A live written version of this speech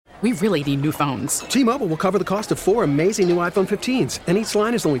We really need new phones. T-Mobile will cover the cost of 4 amazing new iPhone 15s, and each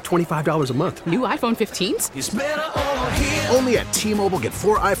line is only $25 a month. New iPhone 15s? It's better over here. Only at T-Mobile, get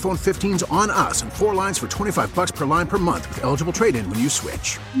 4 iPhone 15s on us and 4 lines for $25 per line per month with eligible trade-in when you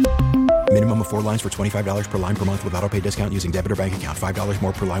switch. Minimum of 4 lines for $25 per line per month with autopay discount using debit or bank account. $5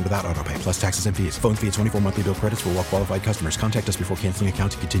 more per line without autopay, plus taxes and fees. Phone fee at 24 monthly bill credits for well-qualified customers. Contact us before canceling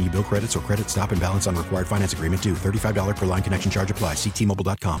account to continue bill credits or credit stop and balance on required finance agreement due. $35 per line connection charge applies. See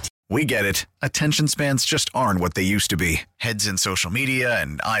T-Mobile.com. We get it. Attention spans just aren't what they used to be. Heads in social media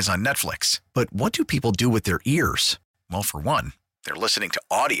and eyes on Netflix. But what do people do with their ears? Well, for one, they're listening to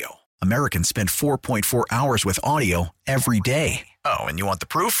audio. Americans spend 4.4 hours with audio every day. Oh, and you want the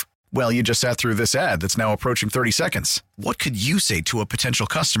proof? Well, you just sat through this ad that's now approaching 30 seconds. What could you say to a potential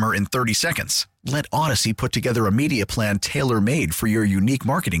customer in 30 seconds? Let Odyssey put together a media plan tailor-made for your unique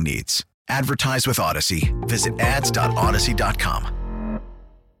marketing needs. Advertise with Odyssey. Visit ads.odyssey.com.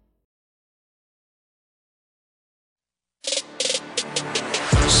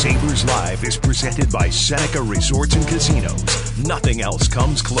 Sabres Live is presented by Seneca Resorts and Casinos. Nothing else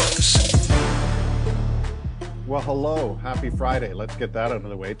comes close. Well, hello. Happy Friday. Let's get that out of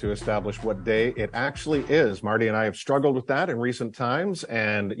the way to establish what day it actually is. Marty and I have struggled with that in recent times,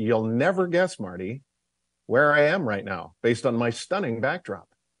 and you'll never guess, Marty, where I am right now based on my stunning backdrop.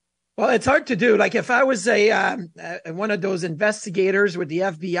 Well, it's hard to do. Like if I was one of those investigators with the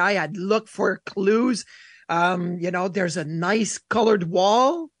FBI, I'd look for clues. There's a nice colored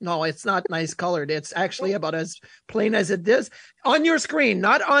wall. No, it's not nice colored. It's actually about as plain as it is. On your screen,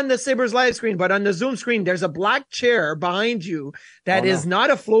 not on the Sabres Live screen, but on the Zoom screen, there's a black chair behind you that is not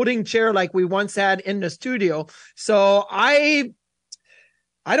a floating chair like we once had in the studio. So I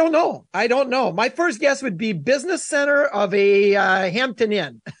don't know. My first guess would be business center of a Hampton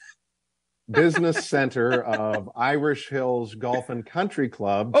Inn. Business center of Irish Hills Golf and Country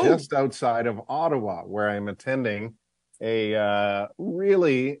Club, just outside of Ottawa, where I'm attending a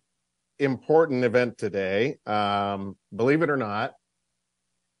really important event today. Believe it or not,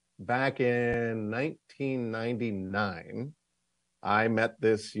 back in 1999, I met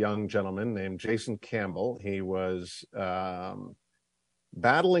this young gentleman named Jason Campbell. He was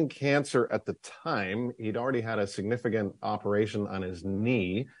battling cancer at the time. He'd already had a significant operation on his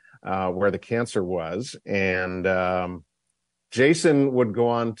knee, where the cancer was. And Jason would go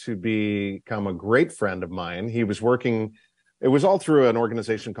on to become a great friend of mine. He was working, it was all through an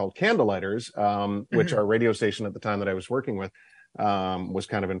organization called Candlelighters, which our radio station at the time that I was working with was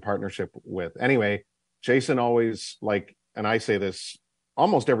kind of in partnership with. Anyway, Jason always, and I say this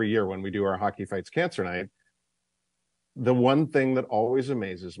almost every year when we do our Hockey Fights Cancer Night, the one thing that always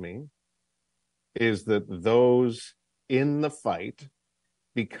amazes me is that those in the fight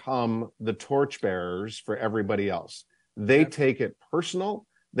become the torchbearers for everybody else. They take it personal.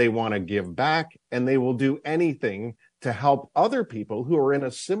 They want to give back, and they will do anything to help other people who are in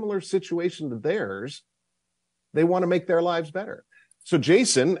a similar situation to theirs. They want to make their lives better. So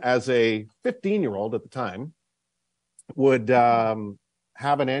Jason, as a 15-year-old at the time, would have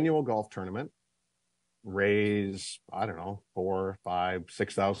an annual golf tournament, raise, I don't know, $4,000,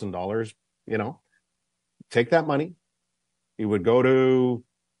 $5,000, $6,000, take that money. He would go to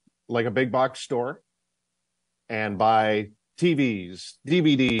like a big box store and buy TVs,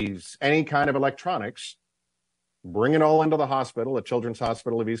 DVDs, any kind of electronics, bring it all into the hospital, the Children's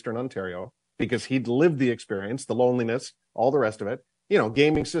Hospital of Eastern Ontario, because he'd lived the experience, the loneliness, all the rest of it,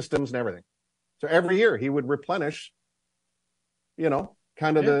 gaming systems and everything. So every year he would replenish,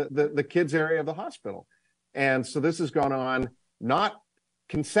 kind of the kids area of the hospital. And so this has gone on not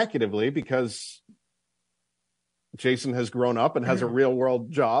consecutively because Jason has grown up and has a real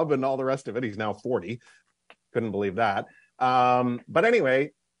world job and all the rest of it. He's now 40. Couldn't believe that. But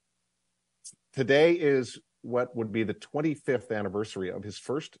anyway, today is what would be the 25th anniversary of his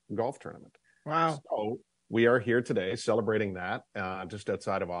first golf tournament. Wow. So we are here today celebrating that just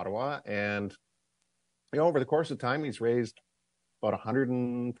outside of Ottawa. And, over the course of time, he's raised about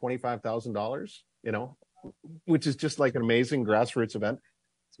 $125,000, which is just like an amazing grassroots event.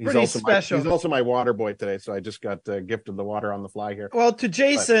 He's also special. He's also my water boy today, so I just got gifted the water on the fly here. Well, to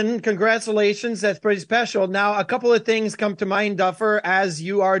Jason, congratulations. That's pretty special. Now, a couple of things come to mind, Duffer, as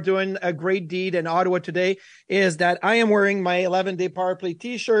you are doing a great deed in Ottawa today, is that I am wearing my 11-day power play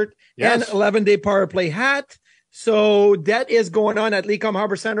T-shirt and 11-day power play hat. So that is going on at Lecom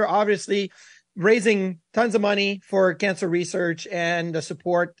Harbor Center, obviously raising tons of money for cancer research and the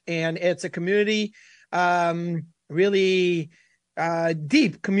support. And it's a community, really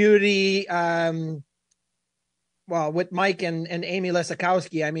deep community well, with Mike and Amy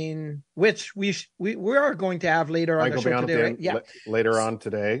Lesikowski, I mean, which we are going to have later on the show today, right? Yeah, later on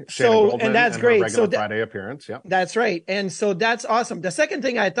today. So, and that's great. So Friday appearance. Yeah, that's right. And so that's awesome. The second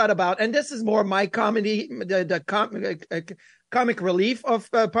thing I thought about, and this is more my comedy, comic relief of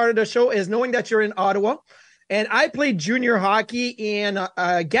part of the show, is knowing that you're in Ottawa. And I played junior hockey in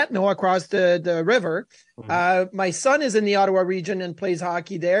Gatineau across the river. Mm-hmm. My son is in the Ottawa region and plays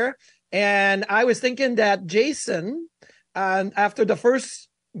hockey there. And I was thinking that Jason, after the first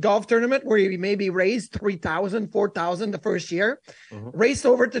golf tournament where he maybe raised $3,000, $4,000 the first year, raced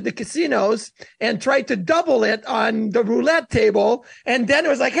over to the casinos and tried to double it on the roulette table. And then it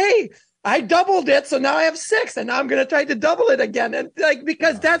was like, hey, I doubled it. So now I have 6 and now I'm going to try to double it again. And like,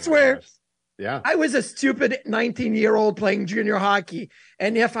 because that's where... Yeah, I was a stupid 19-year-old playing junior hockey.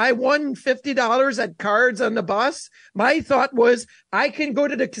 And if I won $50 at cards on the bus, my thought was I can go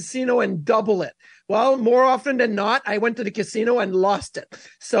to the casino and double it. Well, more often than not, I went to the casino and lost it.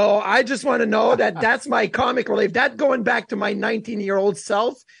 So I just want to know that that's my comic relief. That going back to my 19-year-old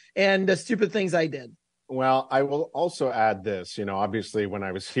self and the stupid things I did. Well, I will also add this, obviously when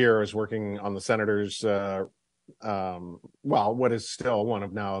I was here, I was working on the Senators, what is still one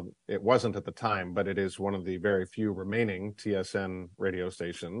of now, it wasn't at the time, but it is one of the very few remaining TSN radio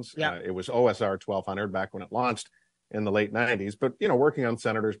stations. Yeah. It was OSR 1200 back when it launched in the late 90s, but, working on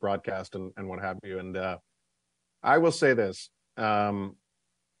Senators broadcast and what have you. And I will say this,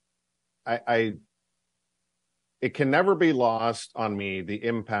 it can never be lost on me the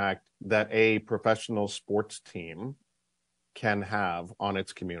impact that a professional sports team can have on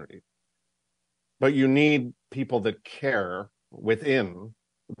its community. But you need people that care within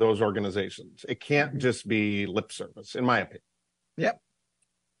those organizations. It can't just be lip service, in my opinion. Yep.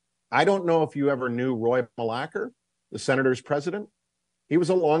 I don't know if you ever knew Roy Malacker, the Senators president. He was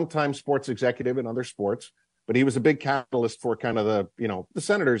a longtime sports executive in other sports, but he was a big catalyst for kind of the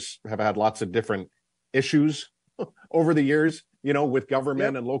Senators have had lots of different issues over the years, with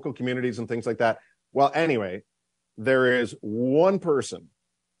government and local communities and things like that. Well, anyway, there is one person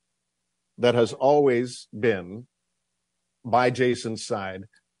that has always been by Jason's side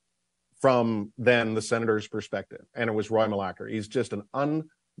from then the Senators' perspective. And it was Roy Malacker. He's just an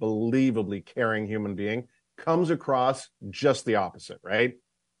unbelievably caring human being, comes across just the opposite, right?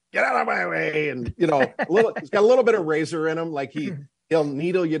 Get out of my way. And, he's got a little bit of razor in him. Like he'll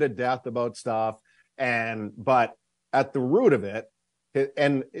needle you to death about stuff. But at the root of it,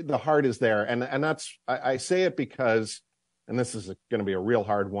 and the heart is there. And that's, I say it because, and this is going to be a real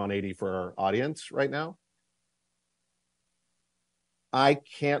hard 180 for our audience right now. I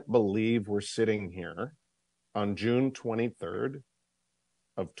can't believe we're sitting here on June 23rd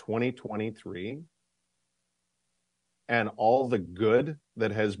of 2023 and all the good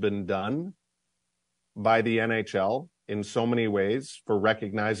that has been done by the NHL in so many ways for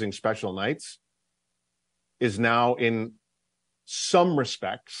recognizing special nights is now in some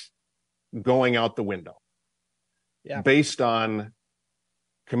respects going out the window. Yeah. Based on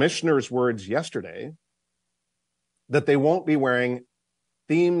commissioner's words yesterday that they won't be wearing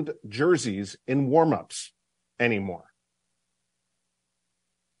themed jerseys in warmups anymore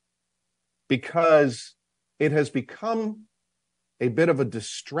because it has become a bit of a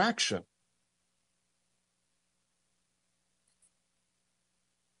distraction.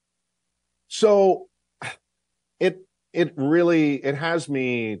 So it really has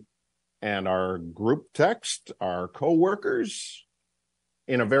me and our group text, our coworkers,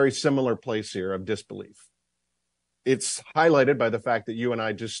 in a very similar place here of disbelief. It's highlighted by the fact that you and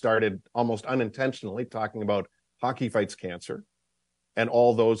I just started almost unintentionally talking about Hockey Fights Cancer and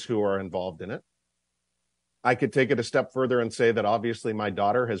all those who are involved in it. I could take it a step further and say that obviously my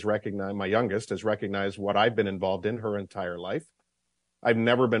daughter has recognized, my youngest has recognized what I've been involved in her entire life. I've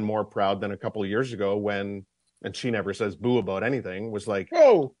never been more proud than a couple of years ago when, and she never says boo about anything, was like,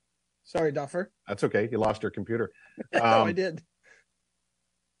 oh, sorry, Duffer. That's okay. You lost her computer. No, I did.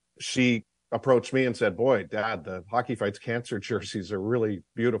 She approached me and said, boy, Dad, the Hockey Fights Cancer jerseys are really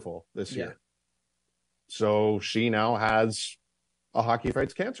beautiful this year. So she now has a Hockey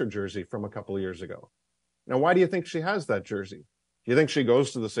Fights Cancer jersey from a couple of years ago. Now, why do you think she has that jersey? Do you think she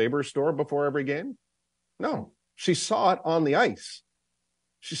goes to the Sabres store before every game? No, she saw it on the ice.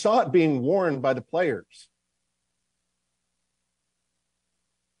 She saw it being worn by the players.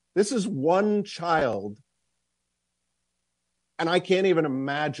 This is one child, and I can't even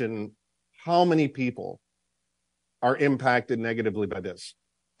imagine how many people are impacted negatively by this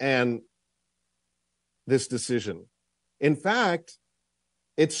and this decision. In fact,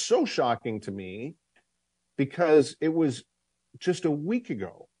 it's so shocking to me because it was just a week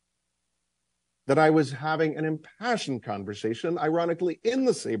ago that I was having an impassioned conversation, ironically, in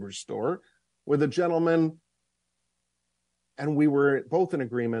the Sabres store with a gentleman, and we were both in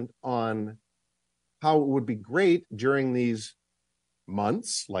agreement on how it would be great during these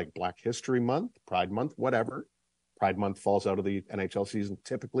months, like Black History Month, Pride Month, whatever. Pride Month falls out of the NHL season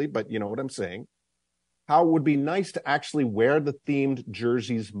typically, but you know what I'm saying. How it would be nice to actually wear the themed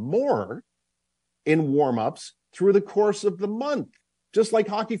jerseys more in warm-ups through the course of the month, just like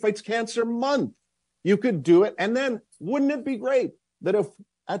Hockey Fights Cancer Month. You could do it. And then wouldn't it be great that if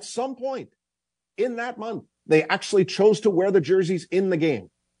at some point in that month, they actually chose to wear the jerseys in the game?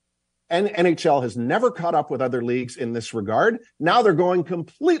 And NHL has never caught up with other leagues in this regard. Now they're going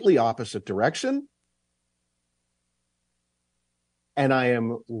completely opposite direction. And I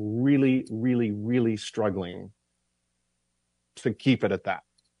am really, really, really struggling to keep it at that,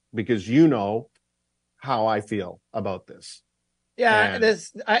 because you know how I feel about this. Yeah,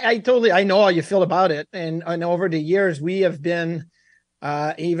 I know how you feel about it. And over the years, we have been,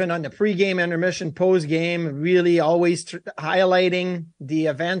 even on the pregame, intermission, postgame, really always highlighting the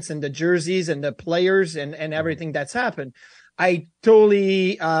events and the jerseys and the players and everything that's happened. I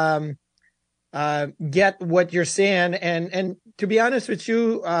totally get what you're saying. And to be honest with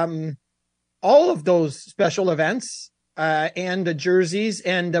you, all of those special events and the jerseys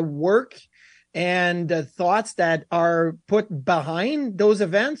and the work and the thoughts that are put behind those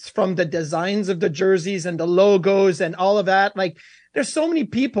events, from the designs of the jerseys and the logos and all of that, like, there's so many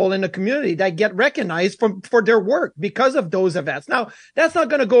people in the community that get recognized for their work because of those events. Now, that's not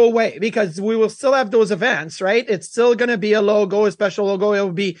going to go away, because we will still have those events, right? It's still going to be a logo, a special logo. It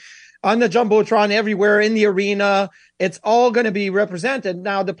will be on the Jumbotron everywhere in the arena. It's all going to be represented.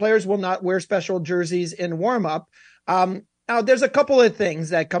 Now, the players will not wear special jerseys in warm-up. Now, there's a couple of things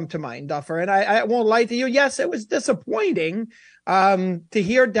that come to mind, Duffer, and I won't lie to you. Yes, it was disappointing to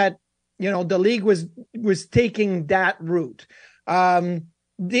hear that, the league was taking that route.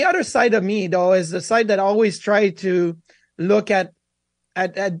 The other side of me, though, is the side that always tried to look at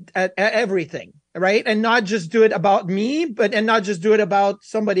everything, right? And not just do it about me, and not just do it about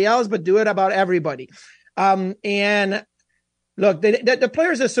somebody else, but do it about everybody. And look, the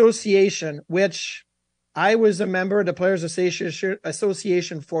Players Association, which I was a member of the Players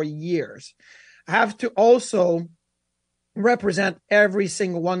Association for years, have to also represent every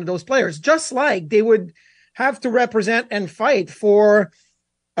single one of those players, just like they would have to represent and fight for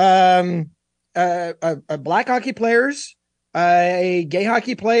a black hockey players, a gay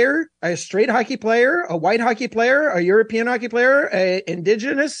hockey player, a straight hockey player, a white hockey player, a European hockey player, a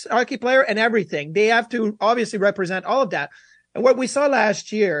indigenous hockey player, and everything. They have to obviously represent all of that. And what we saw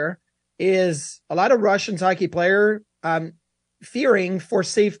last year is a lot of Russian hockey player fearing for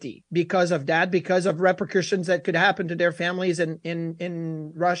safety because of that, because of repercussions that could happen to their families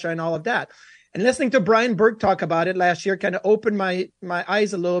in Russia and all of that. And listening to Brian Burke talk about it last year kind of opened my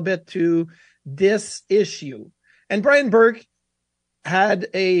eyes a little bit to this issue. And Brian Burke had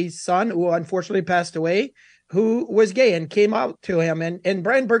a son who unfortunately passed away, who was gay, and came out to him. And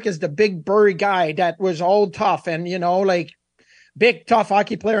Brian Burke is the big burly guy that was all tough and, like big, tough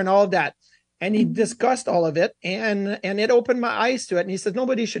hockey player and all of that. And he discussed all of it, and it opened my eyes to it. And he said,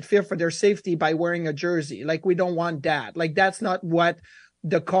 nobody should fear for their safety by wearing a jersey. Like, we don't want that. Like, that's not what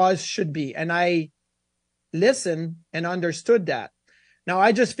the cause should be. And I listened and understood that. Now,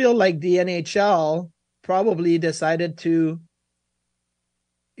 I just feel like the NHL probably decided to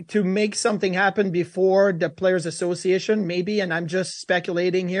make something happen before the Players Association, maybe, and I'm just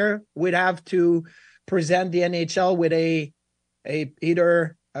speculating here, would have to present the NHL with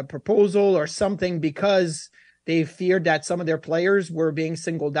either a proposal or something, because they feared that some of their players were being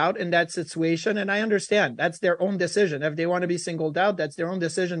singled out in that situation. And I understand that's their own decision. If they want to be singled out, that's their own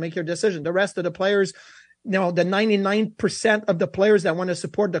decision. Make your decision. The rest of the players, the 99% of the players that want to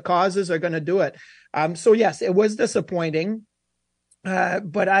support the causes are going to do it. So yes, it was disappointing.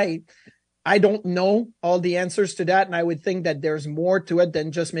 But I don't know all the answers to that. And I would think that there's more to it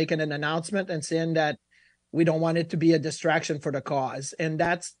than just making an announcement and saying that we don't want it to be a distraction for the cause. And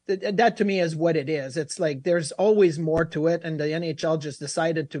that to me is what it is. It's like, there's always more to it. And the NHL just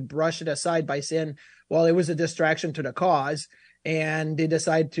decided to brush it aside by saying, well, it was a distraction to the cause. And they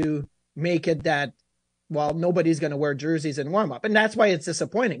decide to make it that, well, nobody's going to wear jerseys in warm up. And that's why it's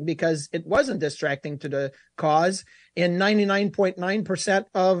disappointing, because it wasn't distracting to the cause in 99.9%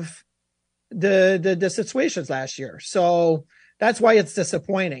 of the situations last year. So that's why it's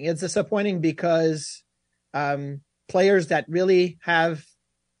disappointing. It's disappointing because players that really have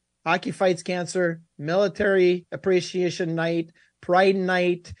Hockey Fights Cancer, Military Appreciation Night, Pride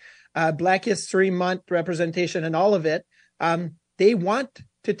Night, Black History Month representation, and all of it, they want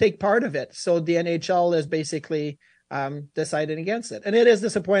to take part of it. So the NHL is basically deciding against it. And it is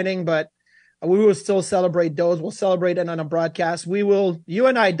disappointing, but we will still celebrate those. We'll celebrate it on a broadcast. We will, you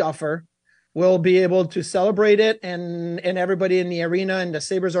and I, Duffer, will be able to celebrate it, and everybody in the arena and the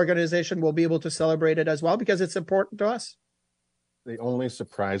Sabres organization will be able to celebrate it as well, because it's important to us. The only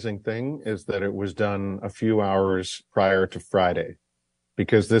surprising thing is that it was done a few hours prior to Friday,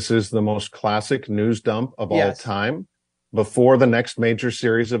 because this is the most classic news dump of all time, before the next major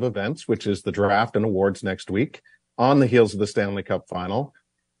series of events, which is the draft and awards next week, on the heels of the Stanley Cup final.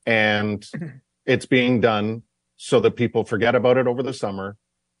 And it's being done so that people forget about it over the summer.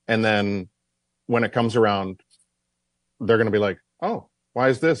 And then when it comes around, they're going to be like, oh, why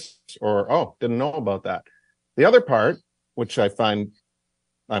is this? Or, oh, didn't know about that. The other part, which I'm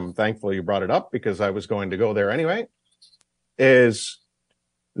thankful you brought it up, because I was going to go there anyway, is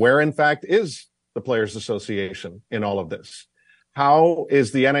where in fact is the Players Association in all of this? How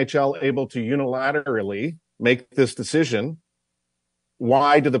is the NHL able to unilaterally make this decision?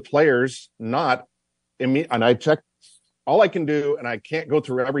 Why do the players not, and I checked all I can do, and I can't go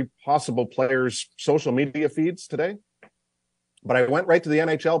through every possible player's social media feeds today, but I went right to the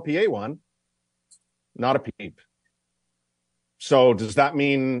NHLPA one, not a peep. So does that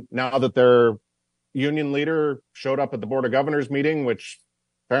mean now that their union leader showed up at the Board of Governors meeting, which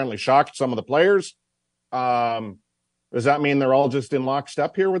apparently shocked some of the players, does that mean they're all just in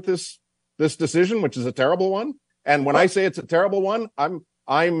lockstep here with this decision, which is a terrible one? And when I say it's a terrible one,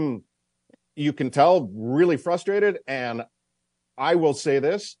 I'm you can tell, really frustrated. And I will say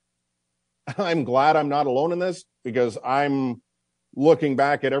this, I'm glad I'm not alone in this, because I'm looking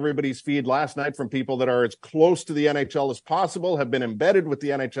back at everybody's feed last night from people that are as close to the NHL as possible, have been embedded with the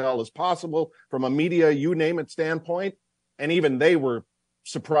NHL as possible from a media, you name it, standpoint. And even they were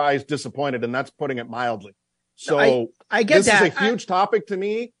surprised, disappointed, and that's putting it mildly. So I get this that. is a huge topic to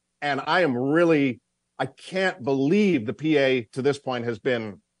me, and I can't believe the PA to this point has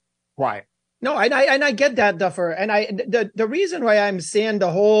been quiet. No, and I get that, Duffer. And the reason why I'm saying the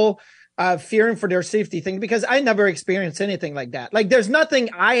whole fearing for their safety thing, because I never experienced anything like that. Like, there's nothing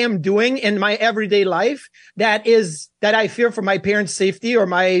I am doing in my everyday life that I fear for my parents' safety or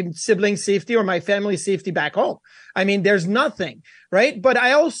my siblings' safety or my family's safety back home. I mean, there's nothing, right? But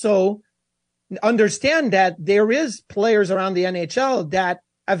I also understand that there is players around the NHL that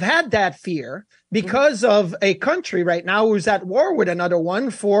have had that fear because of a country right now who's at war with another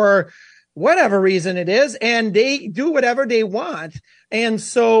one for whatever reason it is, and they do whatever they want. And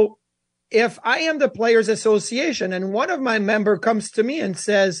so if I am the Players Association and one of my member comes to me and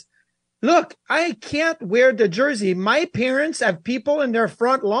says, look, I can't wear the jersey. My parents have people in their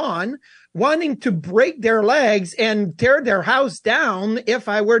front lawn wanting to break their legs and tear their house down if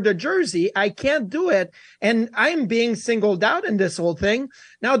I wear the jersey. I can't do it. And I'm being singled out in this whole thing.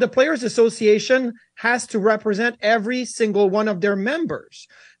 Now, the Players Association has to represent every single one of their members.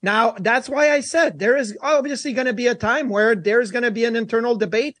 Now, that's why I said there is obviously going to be a time where there's going to be an internal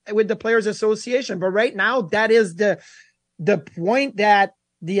debate with the Players Association. But right now, that is the point that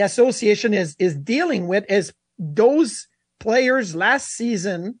the association is dealing with, is those players last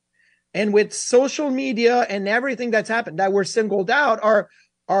season, and with social media and everything that's happened that were singled out are,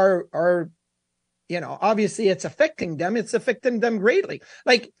 obviously it's affecting them. It's affecting them greatly,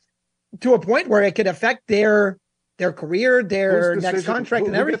 like to a point where it could affect their career, their next contract,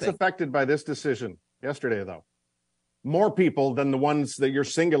 and everything. Who gets affected by this decision yesterday, though? More people than the ones that you're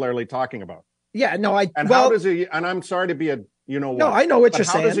singularly talking about. Yeah, no, how does it, and I'm sorry to be a, no, I know what you're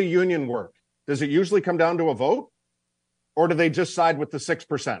saying. How does a union work? Does it usually come down to a vote, or do they just side with the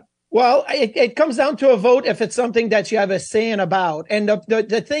 6%? Well, it comes down to a vote if it's something that you have a say in about. And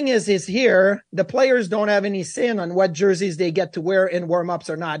the thing is here, the players don't have any say on what jerseys they get to wear in warm-ups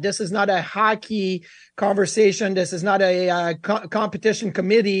or not. This is not a hockey conversation. This is not a competition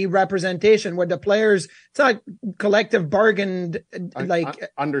committee representation where the players, it's not collective bargained.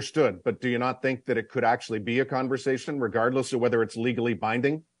 Understood. But do you not think that it could actually be a conversation regardless of whether it's legally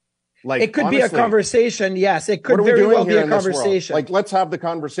binding? Like, it could honestly, be a conversation. Yes, it could very well be a conversation. Like, let's have the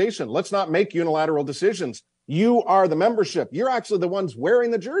conversation. Let's not make unilateral decisions. You are the membership. You're actually the ones wearing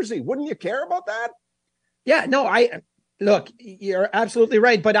the jersey. Wouldn't you care about that? Yeah, no, look, you're absolutely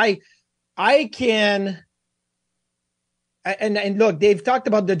right. But I can, and look, they've talked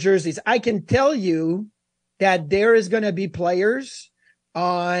about the jerseys. I can tell you that there is going to be players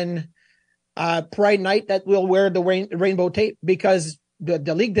on Pride Night that will wear the rainbow tape, because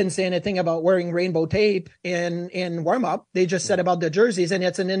the league didn't say anything about wearing rainbow tape in warm up. They just said about the jerseys, and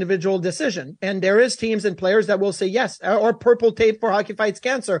it's an individual decision. And there is teams and players that will say yes, or purple tape for Hockey Fights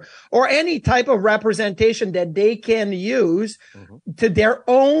Cancer, or any type of representation that they can use to their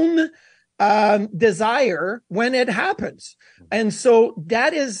own desire when it happens. And so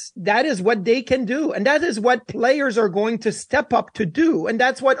that is what they can do. And that is what players are going to step up to do. And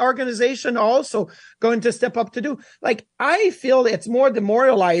that's what organizations are also going to step up to do. Like, I feel it's more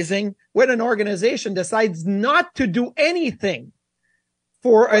demoralizing when an organization decides not to do anything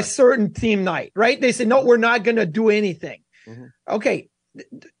for a certain team night, right? They say, no, we're not going to do anything. Okay.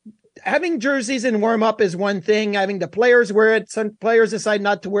 Having jerseys in warm up is one thing. Having the players wear it, some players decide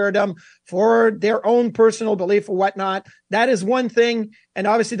not to wear them for their own personal belief or whatnot. That is one thing. And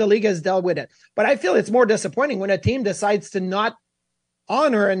obviously the league has dealt with it. But I feel it's more disappointing when a team decides to not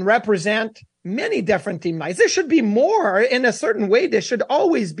honor and represent many different team nights. There should be more in a certain way. There should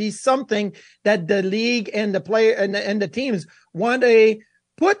always be something that the league and the player and the teams want to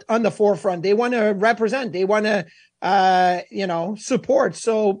put on the forefront. They want to represent. They want to, support.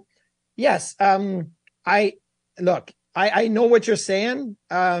 So, yes, I know what you're saying.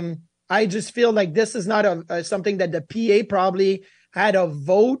 I just feel like this is not something that the PA probably had a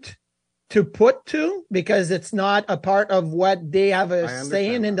vote to put to, because it's not a part of what they have a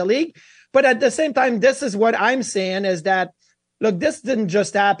saying in the league. But at the same time, this is what I'm saying is that, look, this didn't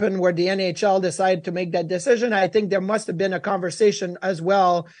just happen where the NHL decided to make that decision. I think there must have been a conversation as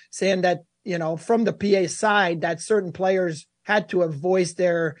well saying that, from the PA side, that certain players had to have voiced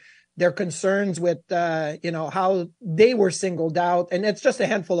their concerns with, how they were singled out. And it's just a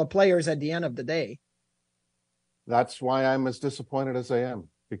handful of players at the end of the day. That's why I'm as disappointed as I am,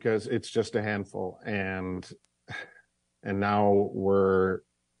 because it's just a handful. And now we're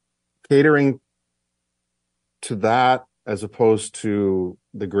catering to that as opposed to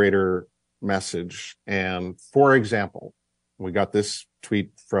the greater message. And for example, we got this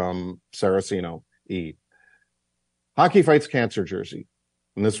tweet from Saraceno E. Hockey Fights Cancer jersey.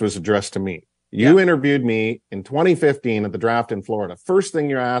 And this was addressed to me. You interviewed me in 2015 at the draft in Florida. First thing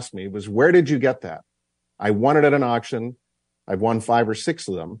you asked me was, where did you get that? I won it at an auction. I've won 5 or 6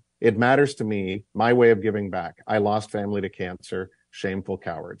 of them. It matters to me, my way of giving back. I lost family to cancer. Shameful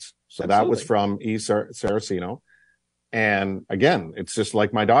cowards. So Absolutely. That was from E. Saraceno. And again, it's just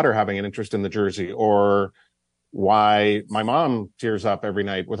like my daughter having an interest in the jersey, or why my mom tears up every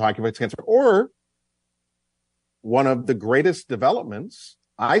night with Hockey Fights Cancer, or one of the greatest developments,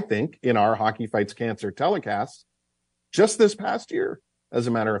 I think, in our Hockey Fights Cancer telecast just this past year, as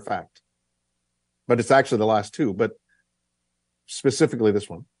a matter of fact. But it's actually the last 2, but specifically this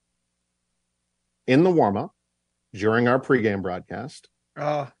one. In the warm-up, during our pregame broadcast.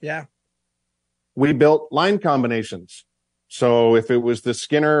 Oh, yeah. We built line combinations. So if it was the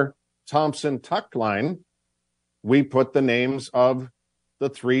Skinner-Thompson-Tuck line, we put the names of the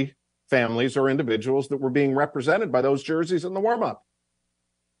 3 families or individuals that were being represented by those jerseys in the warm-up.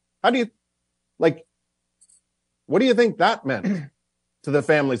 What do you think that meant to the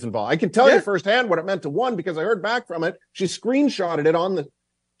families involved? I can tell you firsthand what it meant to one, because I heard back from it. She screenshotted it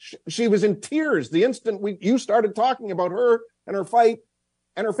she was in tears the instant you started talking about her and her fight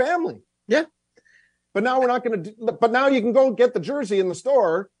and her family. Yeah. But now we're not going to, but now you can go get the jersey in the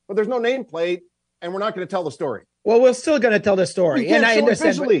store, but there's no nameplate, and we're not going to tell the story. Well, we're still going to tell the story. And I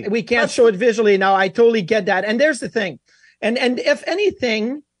understand we can't show it visually now. I totally get that. And there's the thing. And if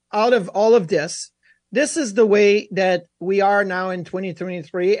anything out of all of this is the way that we are now in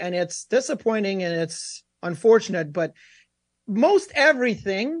 2023. And it's disappointing and it's unfortunate, but most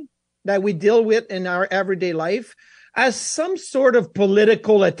everything that we deal with in our everyday life has some sort of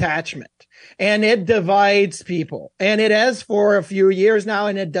political attachment, and it divides people, and it has for a few years now,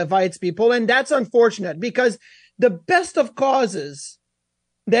 and it divides people. And that's unfortunate, because the best of causes,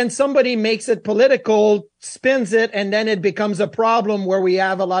 then somebody makes it political, spins it, and then it becomes a problem where we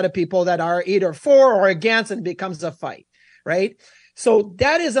have a lot of people that are either for or against, and it becomes a fight, right? So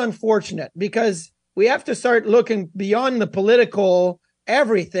that is unfortunate, because we have to start looking beyond the political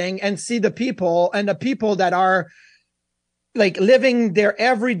everything and see the people, and the people that are like living their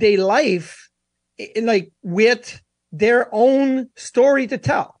everyday life, like with their own story to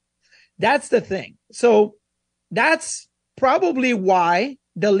tell. That's the thing. So that's probably why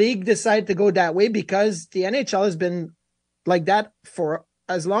the league decided to go that way, because the NHL has been like that for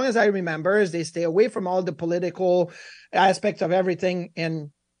as long as I remember, as they stay away from all the political aspects of everything.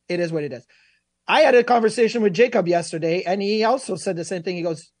 And it is what it is. I had a conversation with Jacob yesterday, and he also said the same thing. He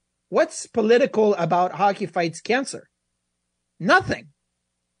goes, what's political about Hockey Fights Cancer? Nothing.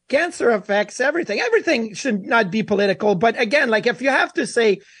 cancer affects everything. Everything should not be political. But again, like if you have to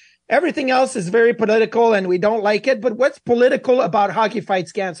say everything else is very political and we don't like it, but what's political about Hockey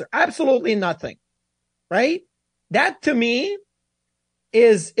Fights Cancer? Absolutely nothing, right? That to me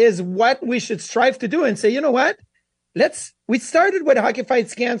is what we should strive to do and say, you know what? We started with Hockey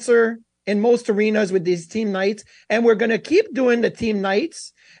Fights Cancer in most arenas with these team nights, and we're going to keep doing the team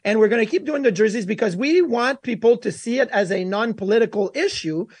nights. And we're going to keep doing the jerseys because we want people to see it as a non-political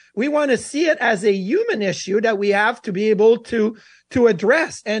issue. We want to see it as a human issue that we have to be able to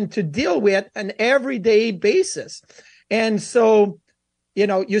address and to deal with on an everyday basis. And so,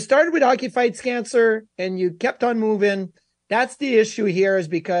 you started with Hockey Fights Cancer and you kept on moving. That's the issue here, is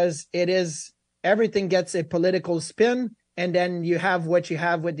because everything gets a political spin. And then you have what you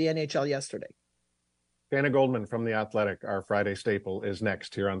have with the NHL yesterday. Dana Goldman from The Athletic, our Friday staple, is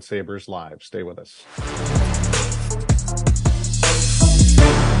next here on Sabres Live. Stay with us.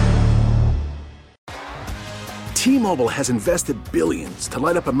 T-Mobile has invested billions to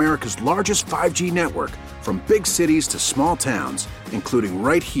light up America's largest 5G network, from big cities to small towns, including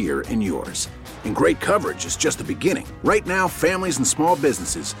right here in yours. And great coverage is just the beginning. Right now, families and small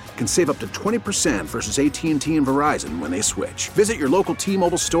businesses can save up to 20% versus AT&T and Verizon when they switch. Visit your local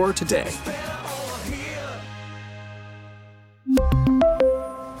T-Mobile store today.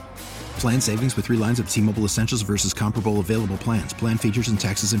 Plan savings with 3 lines of T-Mobile Essentials versus comparable available plans. Plan features and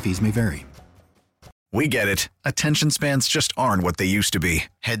taxes and fees may vary. We get it. Attention spans just aren't what they used to be.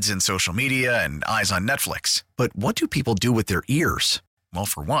 Heads in social media and eyes on Netflix. But what do people do with their ears? Well,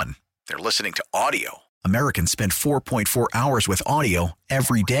 for one, they're listening to audio. Americans spend 4.4 hours with audio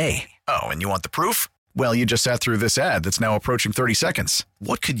every day. Oh, and you want the proof? Well, you just sat through this ad that's now approaching 30 seconds.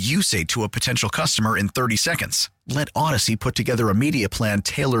 What could you say to a potential customer in 30 seconds? Let Odyssey put together a media plan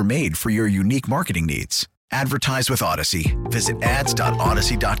tailor-made for your unique marketing needs. Advertise with Odyssey. Visit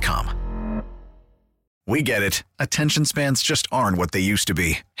ads.odyssey.com. We get it. Attention spans just aren't what they used to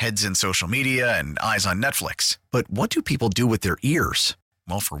be. Heads in social media and eyes on Netflix. But what do people do with their ears?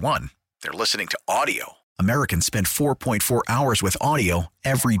 Well, for one, they're listening to audio. Americans spend 4.4 hours with audio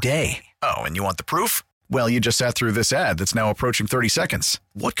every day. Oh, and you want the proof? Well, you just sat through this ad that's now approaching 30 seconds.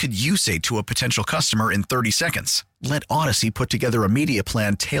 What could you say to a potential customer in 30 seconds? Let Odyssey put together a media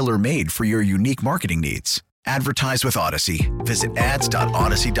plan tailor-made for your unique marketing needs. Advertise with Odyssey. Visit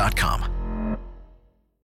ads.odyssey.com.